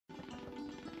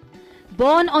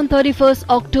Born on 31st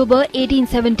October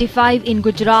 1875 in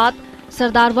Gujarat,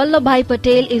 Sardar Vallabh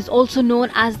Patel is also known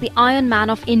as the Iron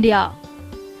Man of India.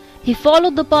 He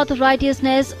followed the path of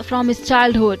righteousness from his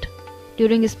childhood.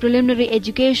 During his preliminary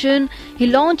education, he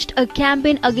launched a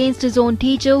campaign against his own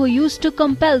teacher who used to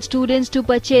compel students to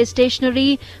purchase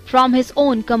stationery from his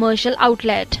own commercial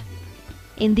outlet.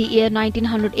 In the year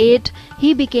 1908,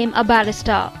 he became a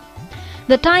barrister.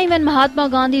 The time when Mahatma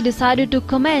Gandhi decided to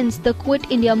commence the Quit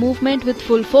India movement with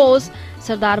full force,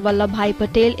 Sardar Vallabhbhai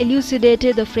Patel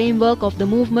elucidated the framework of the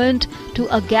movement to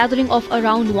a gathering of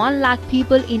around 1 lakh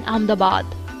people in Ahmedabad.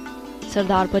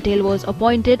 Sardar Patel was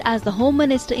appointed as the Home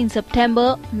Minister in September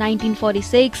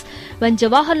 1946 when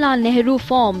Jawaharlal Nehru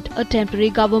formed a temporary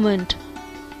government.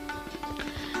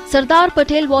 Sardar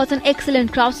Patel was an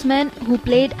excellent craftsman who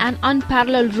played an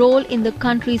unparalleled role in the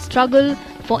country's struggle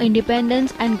for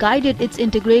independence and guided its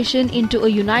integration into a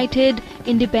united,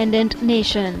 independent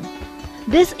nation.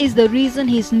 This is the reason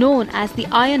he is known as the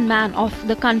Iron Man of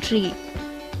the country.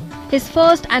 His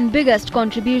first and biggest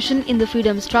contribution in the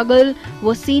freedom struggle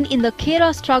was seen in the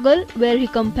Kaira struggle, where he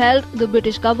compelled the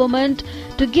British government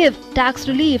to give tax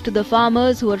relief to the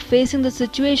farmers who were facing the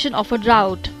situation of a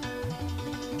drought.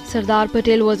 Sardar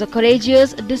Patel was a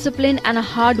courageous, disciplined and a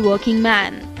hard-working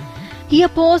man. He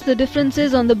opposed the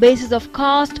differences on the basis of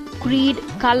caste, creed,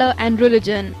 color and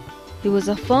religion. He was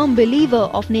a firm believer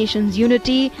of nation's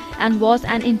unity and was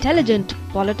an intelligent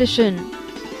politician.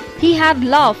 He had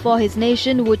love for his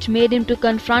nation, which made him to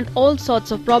confront all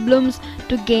sorts of problems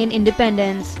to gain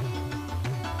independence.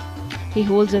 He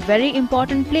holds a very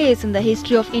important place in the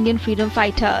history of Indian freedom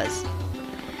fighters.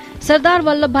 Sardar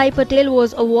Vallabhbhai Patel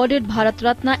was awarded Bharat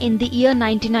Ratna in the year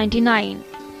 1999.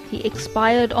 He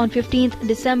expired on 15th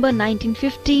December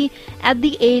 1950 at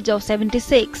the age of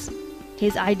 76.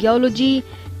 His ideology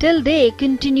till day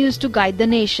continues to guide the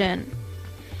nation.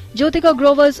 Jyotika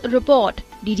Grover's report,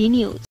 DD News.